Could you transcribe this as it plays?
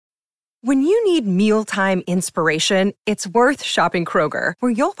When you need mealtime inspiration, it's worth shopping Kroger,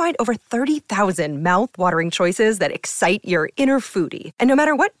 where you'll find over 30,000 mouth-watering choices that excite your inner foodie. And no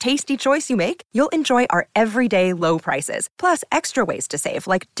matter what tasty choice you make, you'll enjoy our everyday low prices, plus extra ways to save,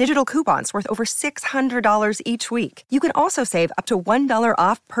 like digital coupons worth over $600 each week. You can also save up to $1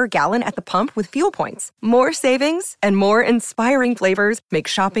 off per gallon at the pump with fuel points. More savings and more inspiring flavors make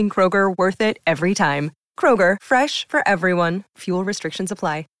shopping Kroger worth it every time. Kroger, fresh for everyone. Fuel restrictions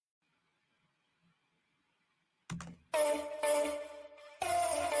apply.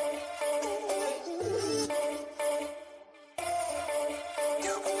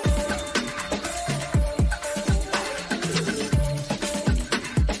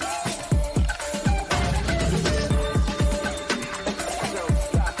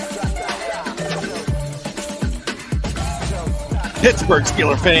 Pittsburgh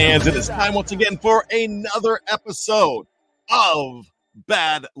Steelers fans, it is time once again for another episode of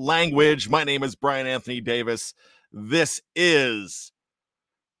Bad Language. My name is Brian Anthony Davis. This is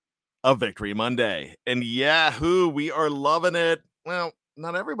a Victory Monday. And yahoo, we are loving it. Well,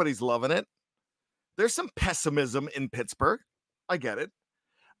 not everybody's loving it. There's some pessimism in Pittsburgh. I get it.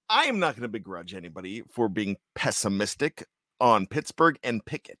 I am not going to begrudge anybody for being pessimistic on Pittsburgh and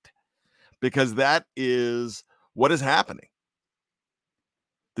Pickett, because that is what is happening.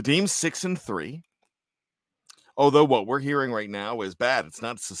 The team's 6-3. Although what we're hearing right now is bad. It's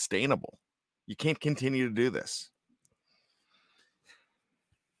not sustainable. You can't continue to do this.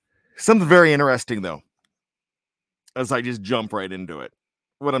 Something very interesting, though, as I just jump right into it.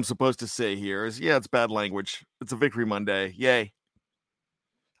 What I'm supposed to say here is, yeah, it's bad language. It's a Victory Monday. Yay.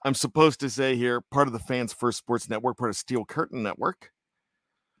 I'm supposed to say here, part of the Fans First Sports Network, part of Steel Curtain Network.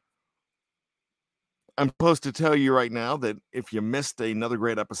 I'm supposed to tell you right now that if you missed another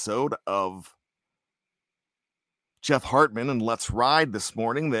great episode of Jeff Hartman and Let's Ride this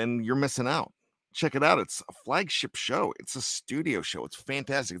morning, then you're missing out. Check it out. It's a flagship show. It's a studio show. It's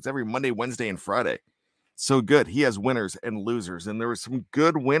fantastic. It's every Monday, Wednesday, and Friday. So good. He has winners and losers, and there were some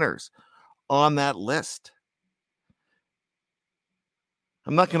good winners on that list.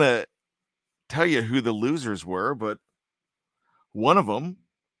 I'm not going to tell you who the losers were, but one of them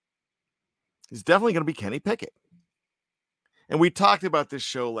is definitely going to be Kenny Pickett. And we talked about this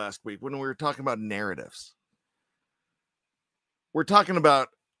show last week when we were talking about narratives. We're talking about,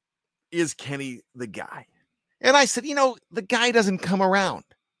 is Kenny the guy? And I said, the guy doesn't come around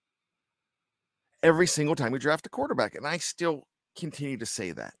every single time we draft a quarterback. And I still continue to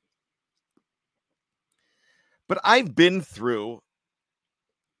say that. But I've been through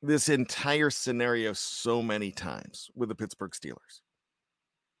this entire scenario so many times with the Pittsburgh Steelers.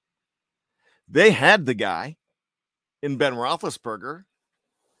 They had the guy in Ben Roethlisberger,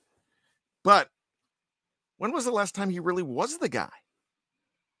 but when was the last time he really was the guy?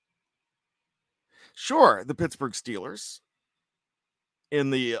 Sure, the Pittsburgh Steelers in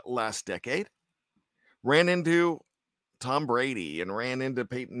the last decade ran into Tom Brady and ran into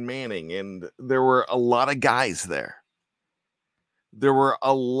Peyton Manning, and there were a lot of guys there. There's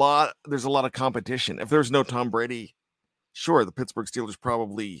a lot of competition. If there's no Tom Brady, sure, the Pittsburgh Steelers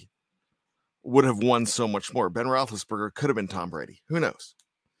probably would have won so much more. Ben Roethlisberger could have been Tom Brady. Who knows?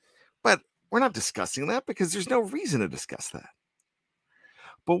 But we're not discussing that because there's no reason to discuss that.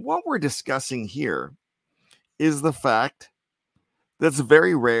 But what we're discussing here is the fact that it's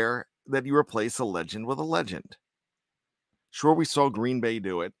very rare that you replace a legend with a legend. Sure, we saw Green Bay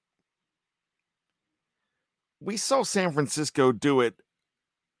do it. We saw San Francisco do it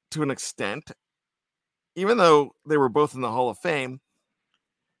to an extent. Even though they were both in the Hall of Fame,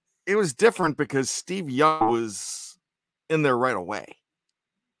 it was different because Steve Young was in there right away.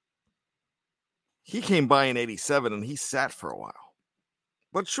 He came by in 87 and he sat for a while.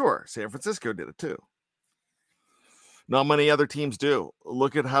 But sure, San Francisco did it too. Not many other teams do.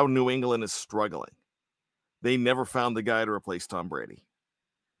 Look at how New England is struggling. They never found the guy to replace Tom Brady.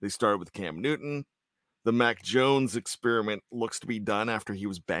 They started with Cam Newton. The Mac Jones experiment looks to be done after he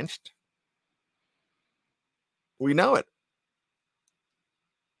was benched. We know it.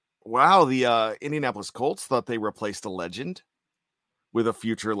 Wow, the Indianapolis Colts thought they replaced a legend with a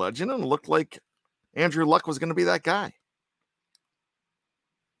future legend, and it looked like Andrew Luck was going to be that guy.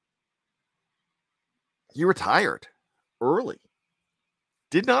 He retired early.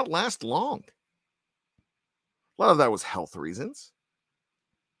 Did not last long. A lot of that was health reasons.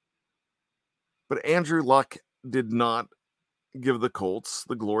 But Andrew Luck did not give the Colts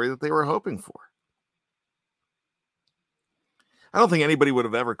the glory that they were hoping for. I don't think anybody would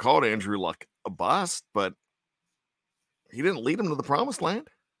have ever called Andrew Luck a bust, but he didn't lead them to the promised land.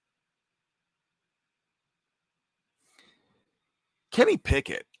 Kenny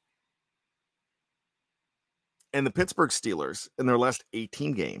Pickett And the Pittsburgh Steelers, in their last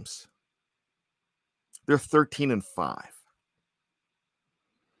 18 games, they're 13-5.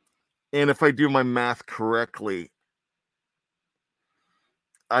 And if I do my math correctly,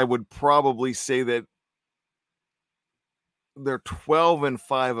 I would probably say that they're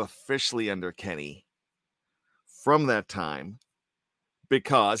 12-5 officially under Kenny from that time,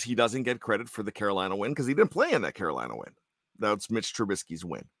 because he doesn't get credit for the Carolina win because he didn't play in that Carolina win. That's Mitch Trubisky's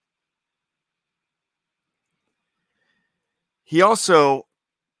win. He also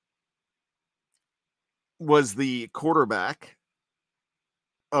was the quarterback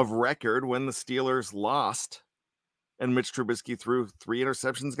of record when the Steelers lost and Mitch Trubisky threw 3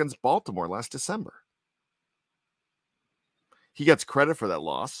 interceptions against Baltimore last December. He gets credit for that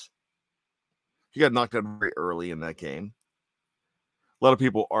loss. He got knocked out very early in that game. A lot of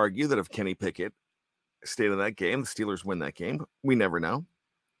people argue that if Kenny Pickett stayed in that game, the Steelers win that game. We never know.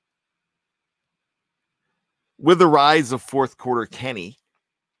 With the rise of fourth quarter Kenny,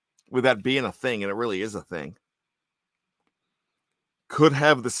 with that being a thing, and it really is a thing, could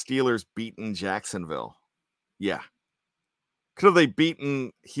have the Steelers beaten Jacksonville? Yeah. Could have they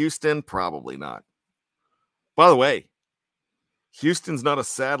beaten Houston? Probably not. By the way, Houston's not a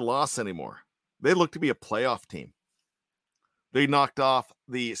sad loss anymore. They look to be a playoff team. They knocked off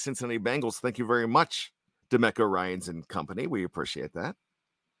the Cincinnati Bengals. Thank you very much, DeMeco Ryans and company. We appreciate that.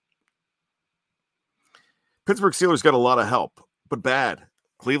 Pittsburgh Steelers got a lot of help, but bad.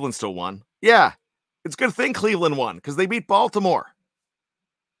 Cleveland still won. Yeah, it's a good thing Cleveland won because they beat Baltimore.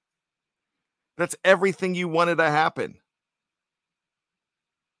 That's everything you wanted to happen.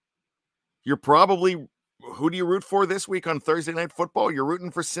 You're probably, who do you root for this week on Thursday Night Football? You're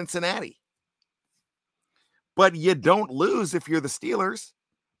rooting for Cincinnati. But you don't lose if you're the Steelers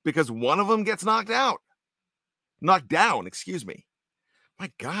because one of them gets knocked down, excuse me. My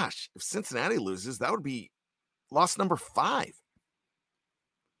gosh, if Cincinnati loses, that would be loss number 5.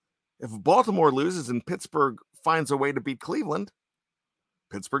 If Baltimore loses and Pittsburgh finds a way to beat Cleveland,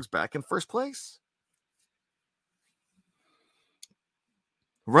 Pittsburgh's back in first place.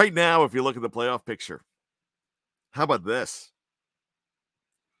 Right now, if you look at the playoff picture, how about this?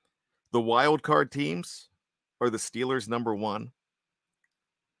 The wild card teams are the Steelers number 1,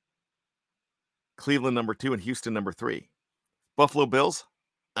 Cleveland number 2, and Houston number 3. Buffalo Bills,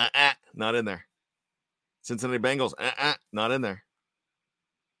 not in there. Cincinnati Bengals, not in there.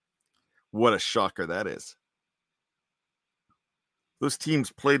 What a shocker that is. Those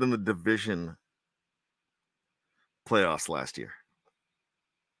teams played in the division playoffs last year.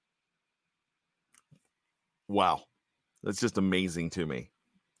 Wow. That's just amazing to me.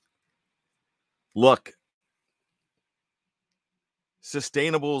 Look,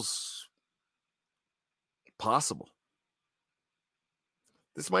 sustainable's possible.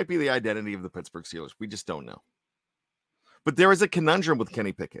 This might be the identity of the Pittsburgh Steelers. We just don't know. But there is a conundrum with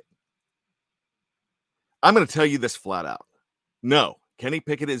Kenny Pickett. I'm going to tell you this flat out. No, Kenny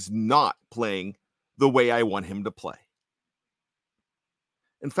Pickett is not playing the way I want him to play.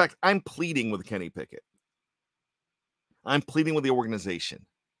 In fact, I'm pleading with Kenny Pickett. I'm pleading with the organization.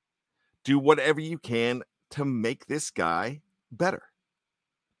 Do whatever you can to make this guy better.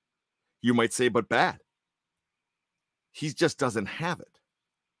 You might say, but bad. He just doesn't have it.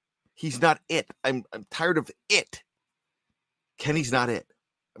 He's not it. I'm tired of it. Kenny's not it.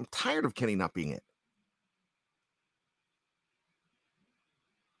 I'm tired of Kenny not being it.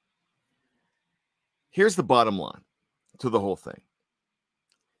 Here's the bottom line to the whole thing.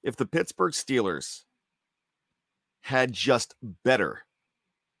 If the Pittsburgh Steelers had just better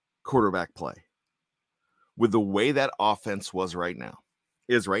quarterback play with the way that offense is right now,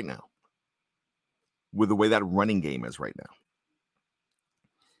 with the way that running game is right now,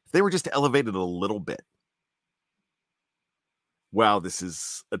 if they were just elevated a little bit, wow, this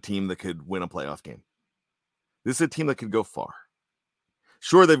is a team that could win a playoff game. This is a team that could go far.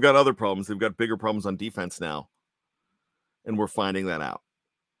 Sure, they've got other problems. They've got bigger problems on defense now, and we're finding that out.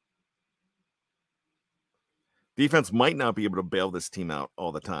 Defense might not be able to bail this team out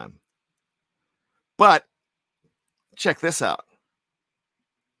all the time. But check this out.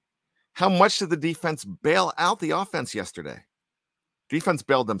 How much did the defense bail out the offense yesterday? Defense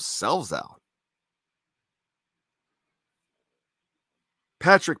bailed themselves out.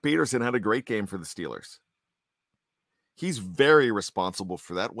 Patrick Peterson had a great game for the Steelers. He's very responsible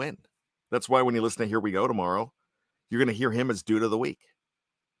for that win. That's why when you listen to Here We Go tomorrow, you're going to hear him as Dude of the Week.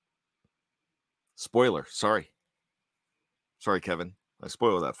 Spoiler, sorry. Sorry, Kevin. I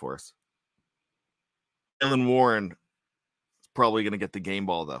spoiled that for us. Jaylen Warren is probably going to get the game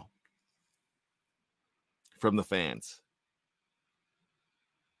ball, though, from the fans.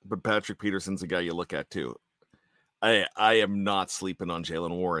 But Patrick Peterson's a guy you look at, too. I am not sleeping on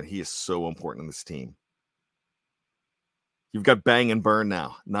Jaylen Warren. He is so important in this team. You've got bang and burn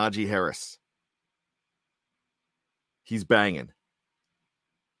now. Najee Harris. He's banging.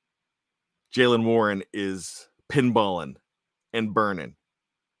 Jaylen Warren is pinballing and burning.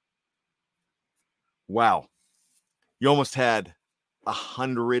 Wow. You almost had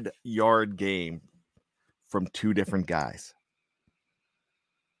 100-yard game from two different guys.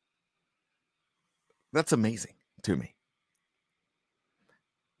 That's amazing to me.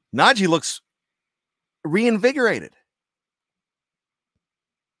 Najee looks reinvigorated.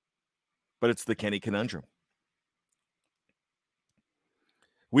 But it's the Kenny Conundrum.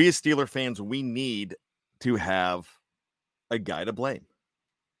 We as Steeler fans, we need to have a guy to blame.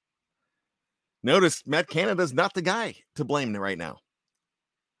 Notice Matt Canada's not the guy to blame right now.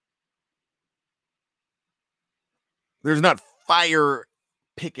 There's not fire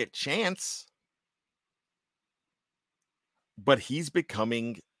Pickett chance, but he's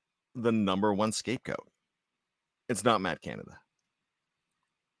becoming the number one scapegoat. It's not Matt Canada.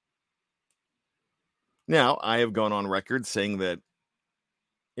 Now, I have gone on record saying that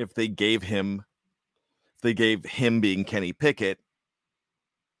if they gave him being Kenny Pickett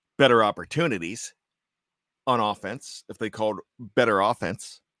better opportunities on offense, if they called better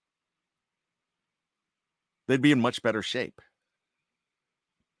offense, they'd be in much better shape.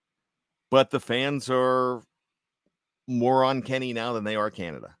 But the fans are more on Kenny now than they are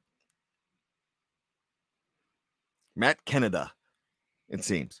Canada. Matt Canada, it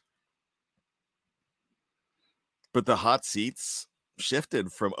seems. But the hot seats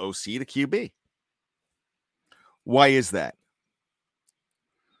shifted from OC to QB. Why is that?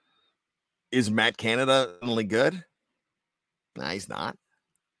 Is Matt Canada only good? Nah, he's not.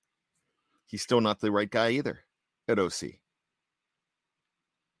 He's still not the right guy either at OC.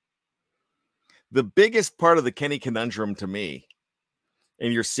 The biggest part of the Kenny Conundrum to me,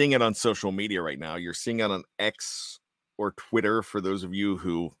 and you're seeing it on social media right now, you're seeing it on X or Twitter for those of you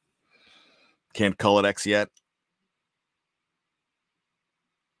who can't call it X yet.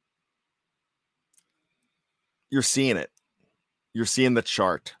 You're seeing it. You're seeing the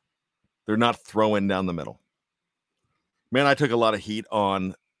chart. They're not throwing down the middle. Man, I took a lot of heat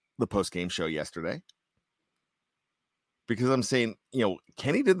on the post-game show yesterday because I'm saying,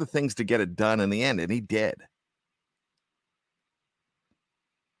 Kenny did the things to get it done in the end, and he did.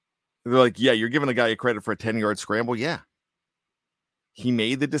 They're like, yeah, you're giving a guy a credit for a 10-yard scramble. Yeah. He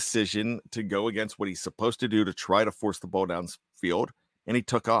made the decision to go against what he's supposed to do to try to force the ball downfield, and he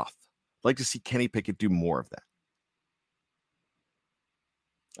took off. I'd like to see Kenny Pickett do more of that.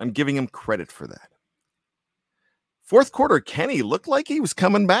 I'm giving him credit for that. Fourth quarter, Kenny looked like he was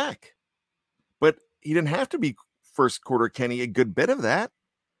coming back, but he didn't have to be first quarter Kenny a good bit of that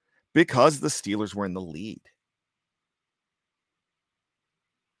because the Steelers were in the lead.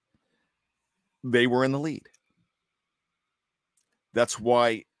 They were in the lead. That's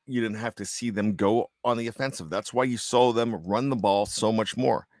why you didn't have to see them go on the offensive. That's why you saw them run the ball so much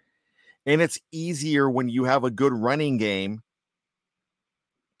more. And it's easier when you have a good running game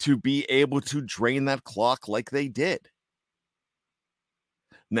to be able to drain that clock like they did.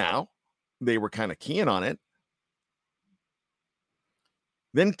 Now, they were kind of keen on it.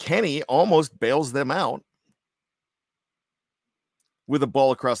 Then Kenny almost bails them out with a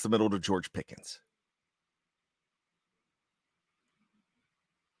ball across the middle to George Pickens.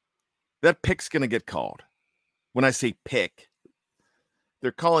 That pick's going to get called. When I say pick,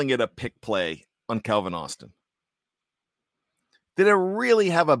 they're calling it a pick play on Calvin Austin. Did it really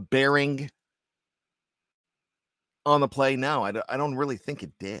have a bearing on the play? No, I don't really think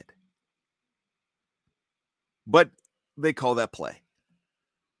it did. But they call that play.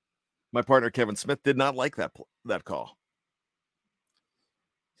 My partner, Kevin Smith, did not like that call.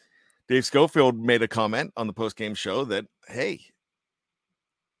 Dave Schofield made a comment on the postgame show that, hey,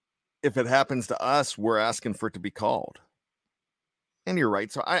 if it happens to us, we're asking for it to be called. And you're right.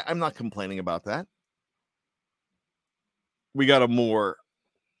 So I'm not complaining about that. We got a more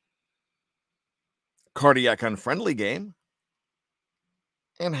cardiac unfriendly game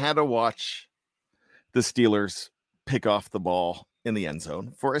and had to watch the Steelers pick off the ball in the end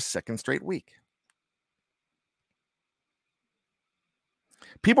zone for a second straight week.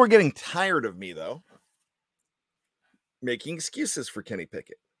 People are getting tired of me, though, making excuses for Kenny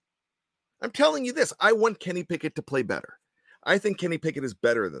Pickett. I'm telling you this. I want Kenny Pickett to play better. I think Kenny Pickett is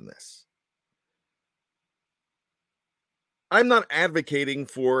better than this. I'm not advocating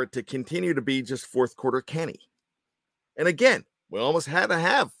for it to continue to be just fourth quarter Kenny. And again, we almost had to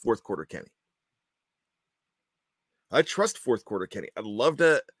have fourth quarter Kenny. I trust fourth quarter Kenny. I'd love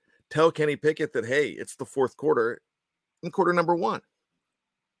to tell Kenny Pickett that, hey, it's the fourth quarter. in quarter number one.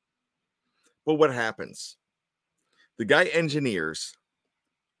 But what happens? The guy engineers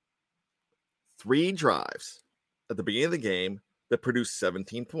 3 drives at the beginning of the game that produce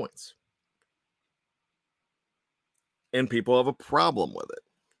 17 points. And people have a problem with it.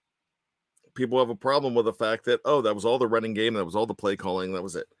 People have a problem with the fact that, oh, that was all the running game, that was all the play calling, that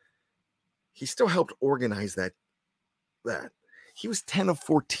was it. He still helped organize that. He was 10 of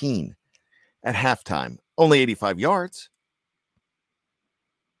 14 at halftime, only 85 yards.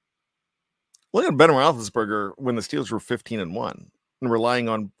 Look at Ben Roethlisberger when the Steelers were 15-1 and relying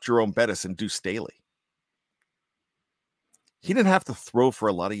on Jerome Bettis and Deuce Staley. He didn't have to throw for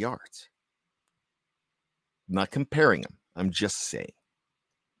a lot of yards. I'm not comparing him. I'm just saying.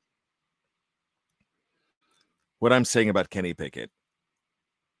 What I'm saying about Kenny Pickett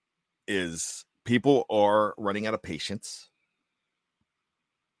is people are running out of patience.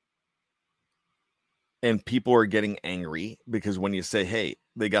 And people are getting angry because when you say, hey,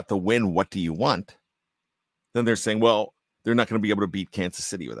 they got the win, what do you want? Then they're saying, well, they're not going to be able to beat Kansas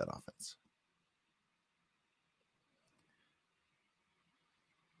City with that offense.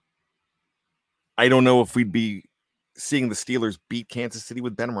 I don't know if we'd be seeing the Steelers beat Kansas City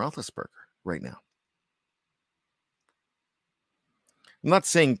with Ben Roethlisberger right now. I'm not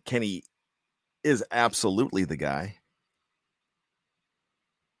saying Kenny is absolutely the guy.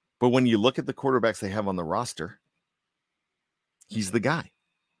 But when you look at the quarterbacks they have on the roster, he's the guy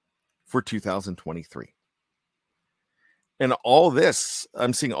for 2023. And all this,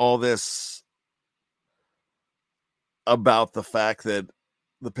 I'm seeing all this about the fact that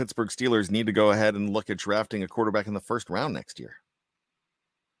the Pittsburgh Steelers need to go ahead and look at drafting a quarterback in the first round next year.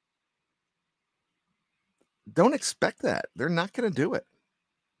 Don't expect that. They're not going to do it.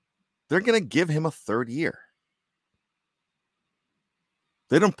 They're going to give him a third year.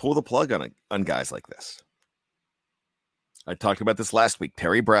 They don't pull the plug on guys like this. I talked about this last week.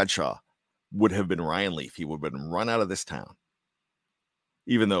 Terry Bradshaw would have been Ryan Leaf. He would have been run out of this town,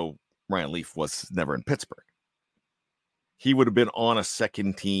 even though Ryan Leaf was never in Pittsburgh. He would have been on a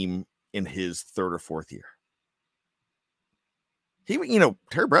second team in his third or fourth year.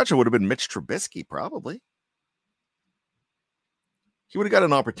 Terry Bradshaw would have been Mitch Trubisky, probably. He would have got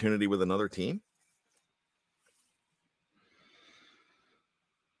an opportunity with another team.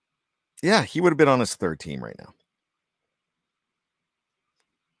 Yeah, he would have been on his third team right now.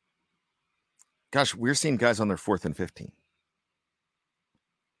 Gosh, we're seeing guys on their 4th and 15.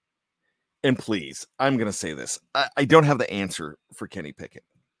 And please, I'm going to say this. I don't have the answer for Kenny Pickett.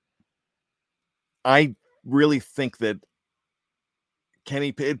 I really think that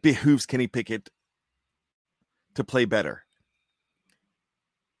it behooves Kenny Pickett to play better.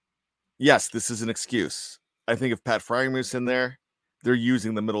 Yes, this is an excuse. I think if Pat Fryermuth's in there, they're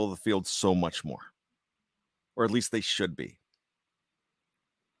using the middle of the field so much more. Or at least they should be.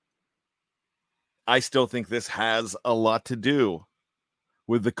 I still think this has a lot to do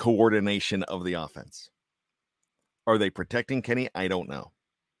with the coordination of the offense. Are they protecting Kenny? I don't know.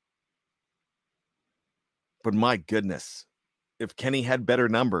 But my goodness, if Kenny had better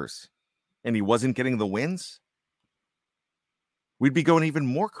numbers and he wasn't getting the wins, we'd be going even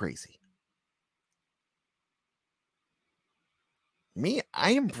more crazy. Me,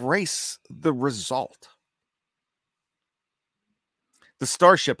 I embrace the result. The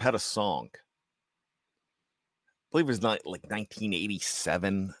Starship had a song. I believe it was not like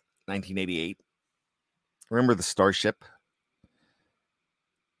 1987, 1988. Remember the Starship?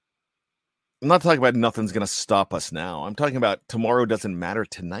 I'm not talking about nothing's going to stop us now. I'm talking about tomorrow doesn't matter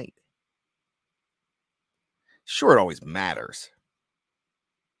tonight. Sure, it always matters.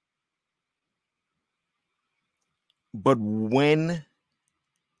 But when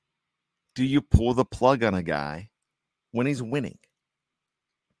do you pull the plug on a guy when he's winning?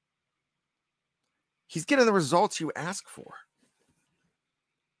 He's getting the results you ask for.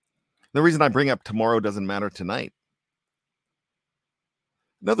 The reason I bring up tomorrow doesn't matter tonight.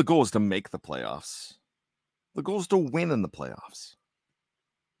 No, the goal is to make the playoffs. The goal is to win in the playoffs.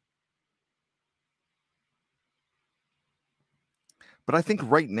 But I think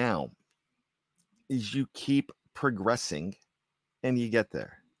right now is you keep progressing and you get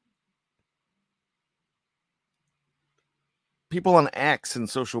there. People on X and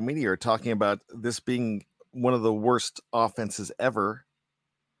social media are talking about this being one of the worst offenses ever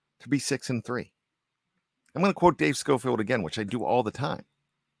to be 6-3. I'm going to quote Dave Schofield again, which I do all the time.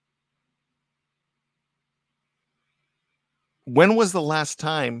 When was the last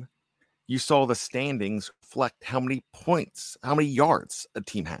time you saw the standings reflect how many points, how many yards a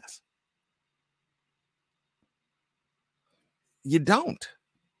team has? You don't.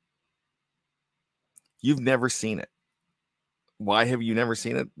 You've never seen it. Why have you never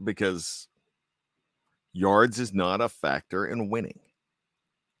seen it? Because yards is not a factor in winning.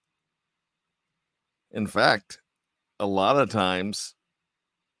 In fact, a lot of times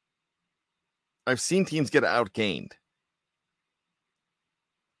I've seen teams get outgained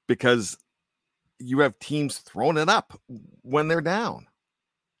because you have teams throwing it up when they're down.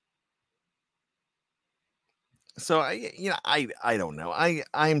 So I don't know.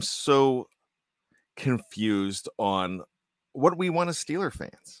 I'm so confused on what we want as Steeler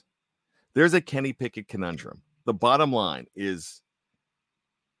fans. There's a Kenny Pickett conundrum. The bottom line is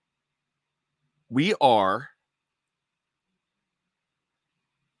we are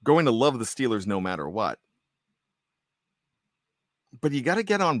going to love the Steelers no matter what. But you got to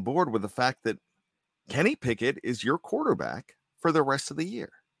get on board with the fact that Kenny Pickett is your quarterback for the rest of the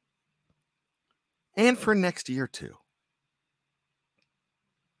year and for next year too.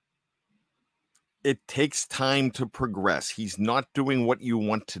 It takes time to progress. He's not doing what you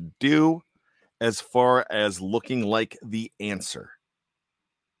want to do as far as looking like the answer.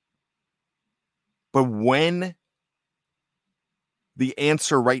 But when the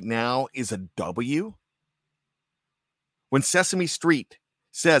answer right now is a W, when Sesame Street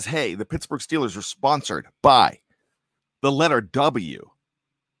says, hey, the Pittsburgh Steelers are sponsored by the letter W,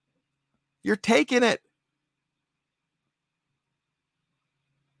 you're taking it.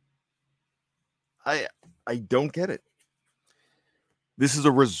 I don't get it. This is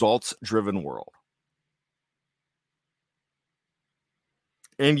a results-driven world.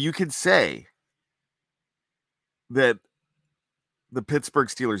 And you could say that the Pittsburgh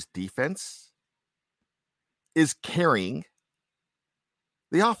Steelers defense is carrying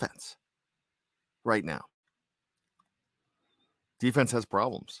the offense right now. Defense has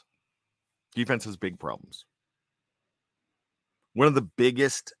problems. Defense has big problems. One of the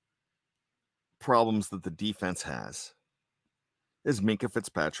biggest problems that the defense has is Minkah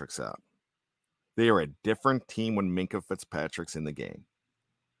Fitzpatrick's out. They are a different team when Minkah Fitzpatrick's in the game.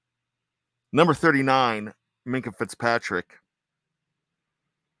 Number 39, Minkah Fitzpatrick,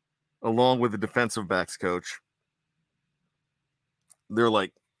 along with the defensive backs coach, they're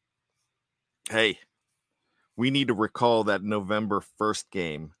like, hey, we need to recall that November 1st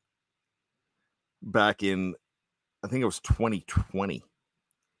game back in, I think it was 2020,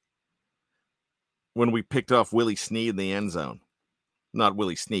 when we picked off Willie Snead in the end zone. Not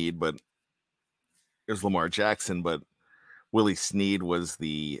Willie Snead, but it was Lamar Jackson, but Willie Snead was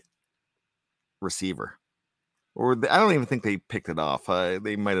the receiver. Or I don't even think they picked it off.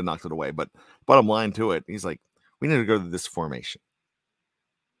 They might have knocked it away, but bottom line to it, he's like, we need to go to this formation.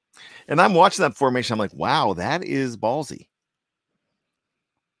 And I'm watching that formation. I'm like, wow, that is ballsy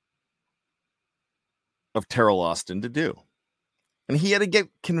of Terrell Austin to do. And he had to get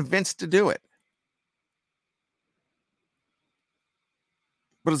convinced to do it.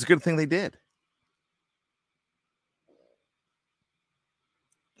 But it's a good thing they did.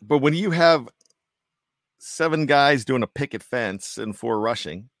 But when you have 7 guys doing a picket fence and 4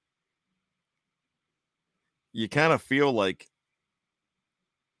 rushing, you kind of feel like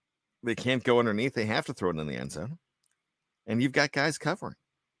they can't go underneath. They have to throw it in the end zone. And you've got guys covering.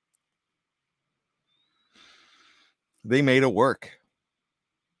 They made it work.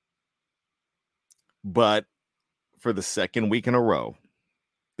 But for the second week in a row,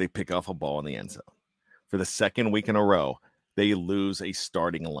 they pick off a ball in the end zone. For the second week in a row, they lose a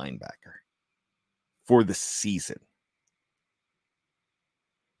starting linebacker for the season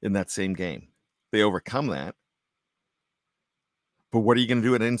in that same game. They overcome that. But what are you going to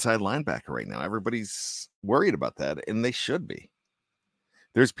do at inside linebacker right now? Everybody's worried about that, and they should be.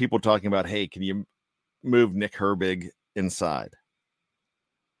 There's people talking about, hey, can you move Nick Herbig inside?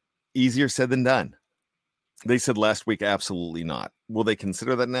 Easier said than done. They said last week, absolutely not. Will they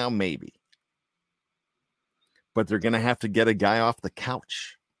consider that now? Maybe. But they're going to have to get a guy off the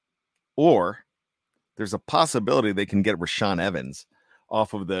couch. Or there's a possibility they can get Rashaan Evans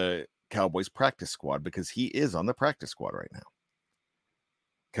off of the Cowboys practice squad because he is on the practice squad right now.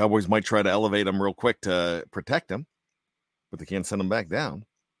 Cowboys might try to elevate him real quick to protect him, but they can't send him back down.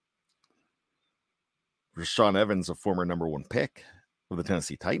 Rashaan Evans, a former number 1 pick of the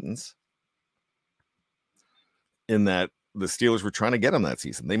Tennessee Titans, in that the Steelers were trying to get him that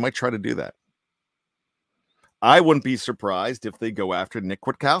season. They might try to do that. I wouldn't be surprised if they go after Nick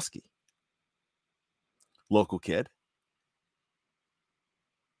Kwiatkowski. Local kid.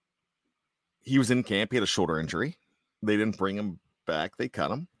 He was in camp. He had a shoulder injury. They didn't bring him back. They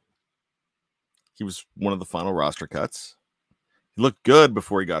cut him. He was one of the final roster cuts. He looked good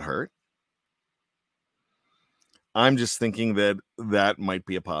before he got hurt. I'm just thinking that that might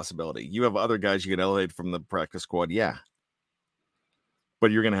be a possibility. You have other guys you can elevate from the practice squad. Yeah.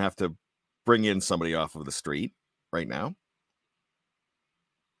 But you're going to have to bring in somebody off of the street right now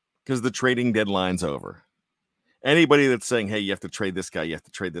because the trading deadline's over. Anybody that's saying, hey, you have to trade this guy, you have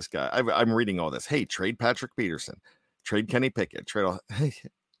to trade this guy. I'm reading all this. Hey, trade Patrick Peterson, trade Kenny Pickett, trade all.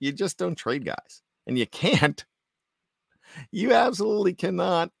 You just don't trade guys. And you can't. You absolutely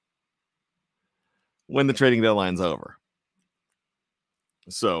cannot when the trading deadline's over.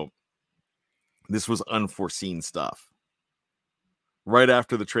 So this was unforeseen stuff. Right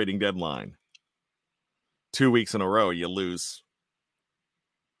after the trading deadline, 2 weeks in a row, you lose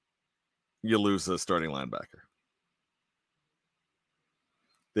a starting linebacker.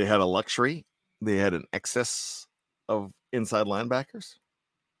 They had a luxury. They had an excess of inside linebackers.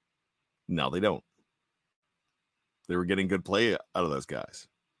 Now they don't. They were getting good play out of those guys.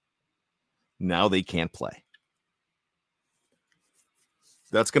 Now they can't play.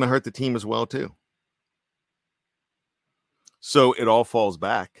 That's going to hurt the team as well, too. So it all falls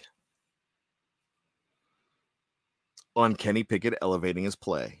back on Kenny Pickett elevating his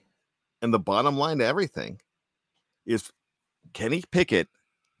play. And the bottom line to everything is Kenny Pickett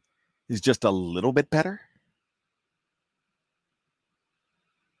is just a little bit better.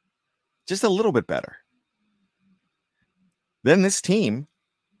 Just a little bit better. Then this team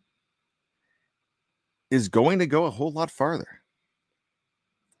is going to go a whole lot farther.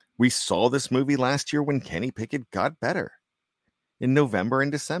 We saw this movie last year when Kenny Pickett got better in November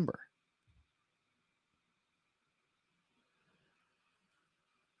and December.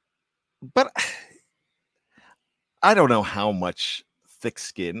 But I don't know how much thick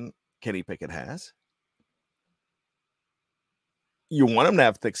skin Kenny Pickett has. You want him to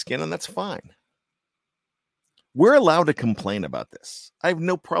have thick skin, and that's fine. We're allowed to complain about this. I have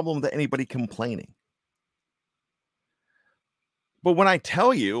no problem with anybody complaining. But when I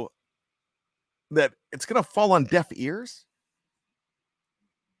tell you that it's going to fall on deaf ears,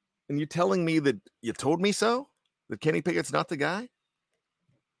 and you're telling me that you told me so, that Kenny Pickett's not the guy,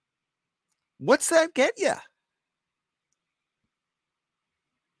 what's that get you?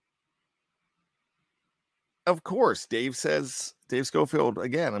 Of course, Dave Schofield,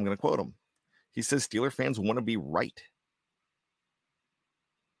 again, I'm going to quote him. He says Steeler fans want to be right.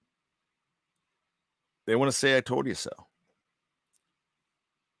 They want to say, I told you so.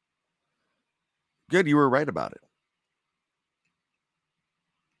 Good, you were right about it.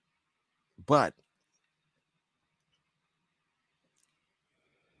 But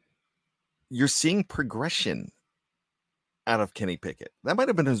you're seeing progression out of Kenny Pickett. That might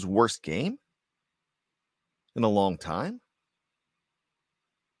have been his worst game in a long time.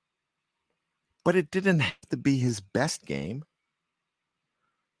 But it didn't have to be his best game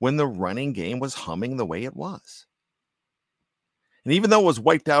when the running game was humming the way it was. And even though it was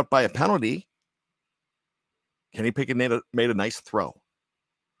wiped out by a penalty, Kenny Pickett made a nice throw,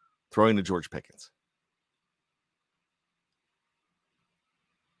 throwing to George Pickens.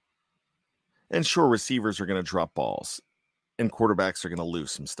 And sure, receivers are going to drop balls, and quarterbacks are going to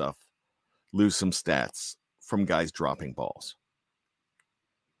lose some stuff, lose some stats from guys dropping balls.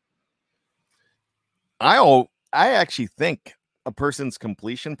 I actually think a person's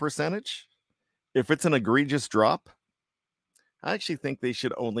completion percentage, if it's an egregious drop, I actually think they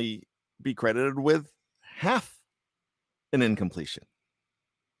should only be credited with half an incompletion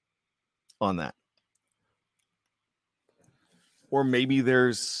on that. Or maybe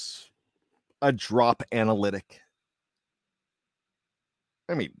there's a drop analytic.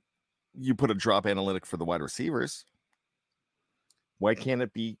 I mean, you put a drop analytic for the wide receivers. Why can't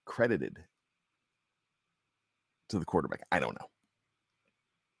it be credited to the quarterback? I don't know.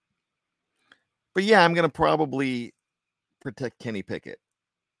 But yeah, I'm going to probably protect Kenny Pickett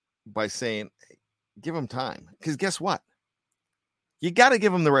by saying, hey, give him time. Because guess what? You got to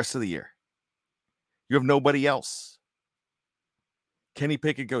give him the rest of the year. You have nobody else. Kenny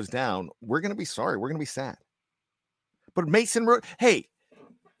Pickett goes down. We're going to be sorry. We're going to be sad. But hey,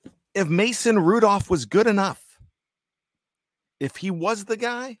 if Mason Rudolph was good enough, if he was the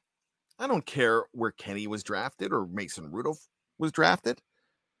guy, I don't care where Kenny was drafted or Mason Rudolph was drafted.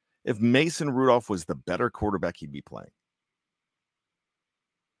 If Mason Rudolph was the better quarterback, he'd be playing.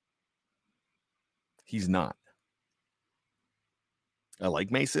 He's not. I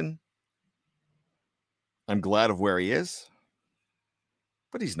like Mason. I'm glad of where he is,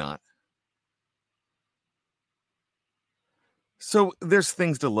 but he's not. So there's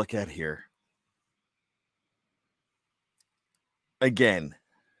things to look at here. Again,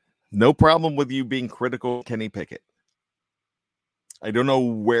 no problem with you being critical of Kenny Pickett. I don't know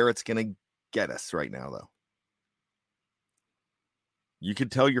where it's going to get us right now, though. You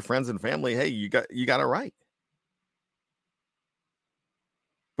could tell your friends and family, hey, you got it right.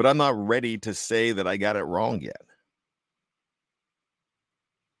 but I'm not ready to say that I got it wrong yet.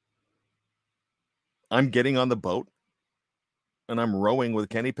 I'm getting on the boat and I'm rowing with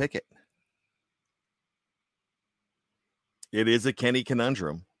Kenny Pickett. It is a Kenny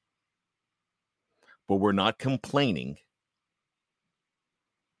conundrum, but we're not complaining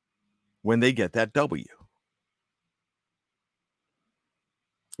when they get that W.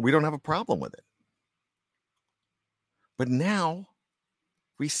 We don't have a problem with it. But now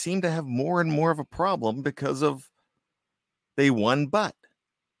we seem to have more and more of a problem because of they won but.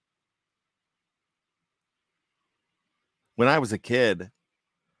 When I was a kid,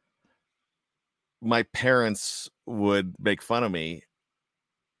 my parents would make fun of me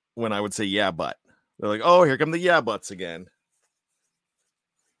when I would say, yeah, but. They're like, oh, here come the yeah, buts again.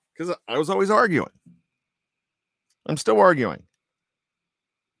 Because I was always arguing. I'm still arguing.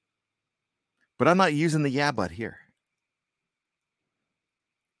 But I'm not using the yeah, but here.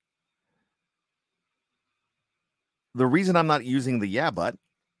 The reason I'm not using the yeah, but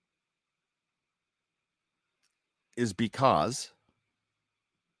is because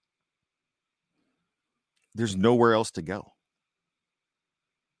there's nowhere else to go.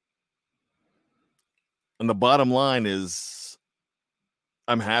 And the bottom line is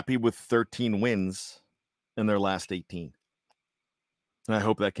I'm happy with 13 wins in their last 18. And I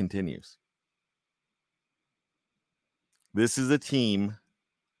hope that continues. This is a team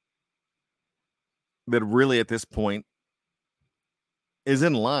that really at this point is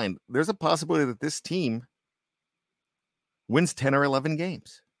in line. There's a possibility that this team wins 10 or 11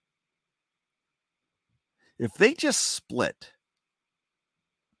 games. If they just split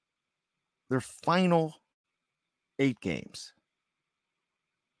their final 8 games,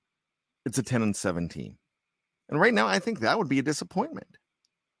 it's a 10-7 team. And right now, I think that would be a disappointment.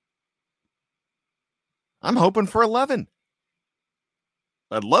 I'm hoping for 11.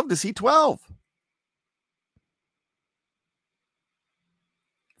 I'd love to see 12.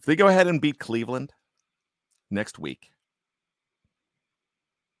 If they go ahead and beat Cleveland next week,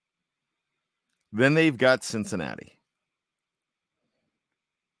 then they've got Cincinnati.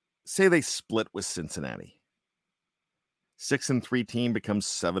 Say they split with Cincinnati. 6-3 team becomes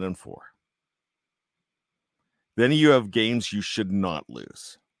 7-4. Then you have games you should not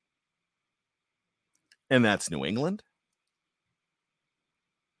lose. And that's New England.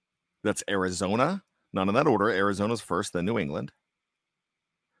 That's Arizona. Not in that order. Arizona's first, then New England.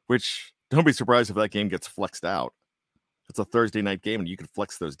 Which, don't be surprised if that game gets flexed out. It's a Thursday night game and you can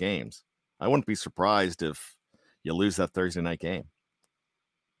flex those games. I wouldn't be surprised if you lose that Thursday night game.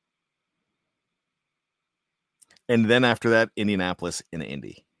 And then after that, Indianapolis and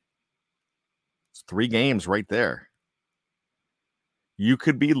Indy. It's 3 games right there. You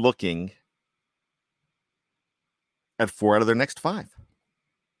could be looking at 4 out of their next 5.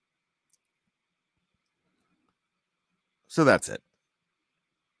 So that's it.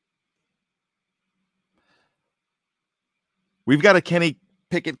 We've got a Kenny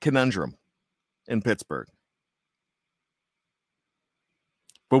Pickett conundrum in Pittsburgh.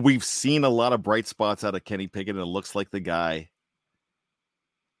 But we've seen a lot of bright spots out of Kenny Pickett, and it looks like the guy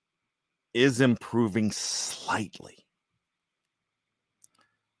is improving slightly.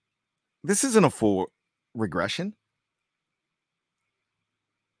 This isn't a full regression,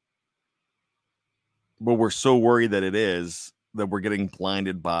 but we're so worried that it is that we're getting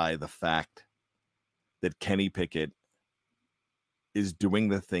blinded by the fact that Kenny Pickett is doing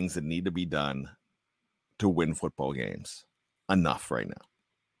the things that need to be done to win football games. Enough right now.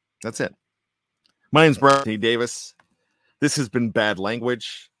 That's it. My name's Brian T. Davis. This has been Bad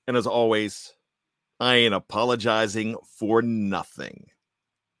Language. And as always, I ain't apologizing for nothing.